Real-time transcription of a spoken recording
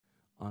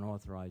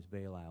unauthorized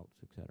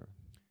bailouts, et cetera.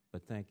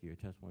 But thank you. Your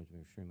testimony has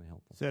been extremely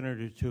helpful.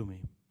 Senator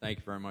Toomey. Thank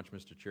you very much,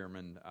 Mr.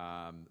 Chairman.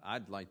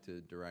 I'd like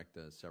to direct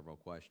several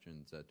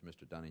questions to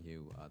Mr.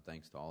 Donahue.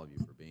 Thanks to all of you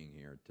for being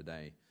here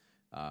today.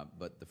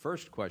 But the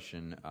first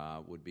question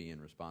would be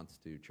in response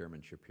to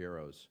Chairman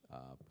Shapiro's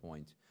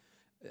point.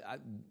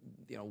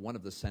 One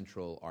of the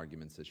central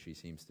arguments that she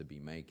seems to be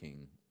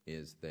making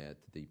is that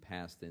the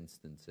past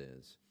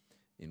instances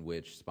in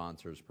which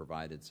sponsors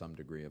provided some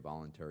degree of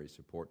voluntary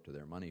support to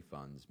their money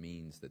funds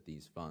means that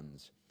these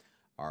funds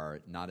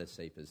are not as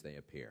safe as they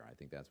appear. I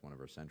think that's one of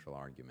her central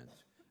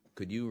arguments.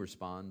 Could you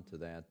respond to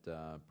that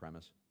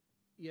premise?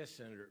 Yes,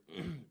 Senator.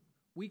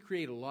 We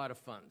create a lot of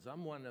funds.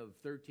 I'm one of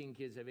 13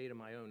 kids. I have 8 of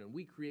my own, and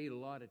we create a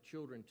lot of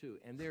children too.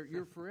 And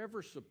you're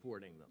forever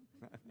supporting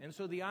them. And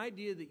so the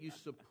idea that you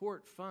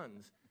support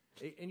funds,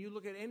 and you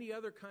look at any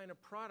other kind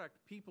of product,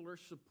 people are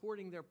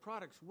supporting their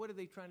products. What are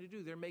they trying to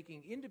do? They're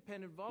making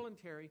independent,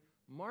 voluntary,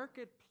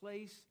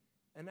 marketplace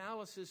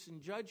analysis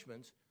and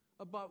judgments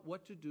about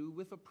what to do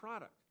with a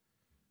product.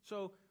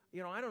 So,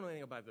 I don't know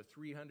anything about the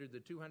 300, the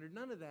 200.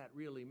 None of that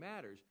really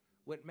matters.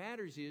 What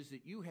matters is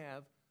that you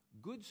have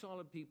good,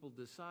 solid people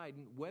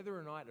deciding whether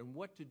or not and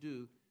what to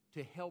do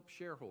to help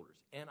shareholders.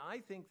 And I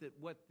think that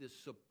what this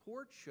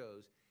support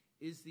shows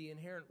is the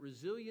inherent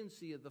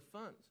resiliency of the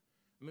funds.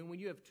 I mean, when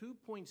you have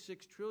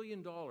 $2.6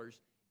 trillion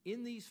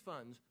in these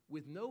funds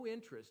with no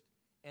interest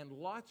and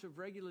lots of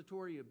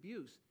regulatory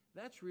abuse,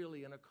 that's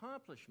really an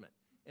accomplishment.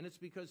 And it's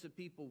because the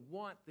people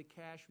want the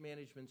cash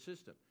management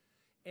system.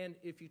 And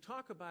if you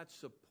talk about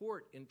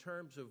support in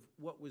terms of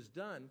what was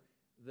done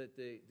that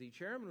the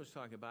chairman was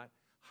talking about,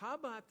 how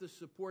about the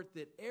support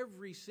that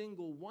every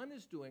single one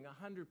is doing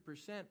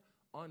 100%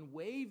 on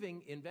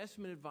waiving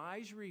investment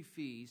advisory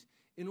fees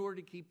in order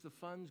to keep the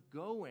funds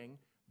going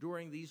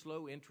during these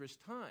low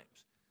interest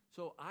times?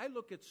 So I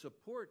look at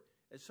support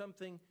as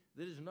something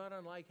that is not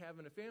unlike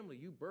having a family.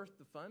 You birth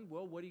the fund,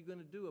 well, what are you going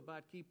to do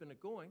about keeping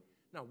it going?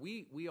 Now,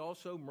 we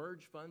also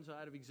merge funds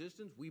out of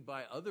existence. We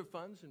buy other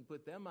funds and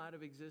put them out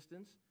of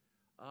existence.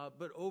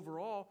 But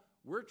overall,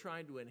 we're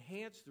trying to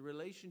enhance the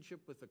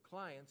relationship with the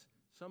clients,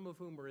 some of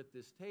whom are at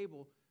this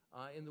table,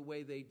 in the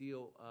way they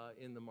deal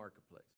in the marketplace.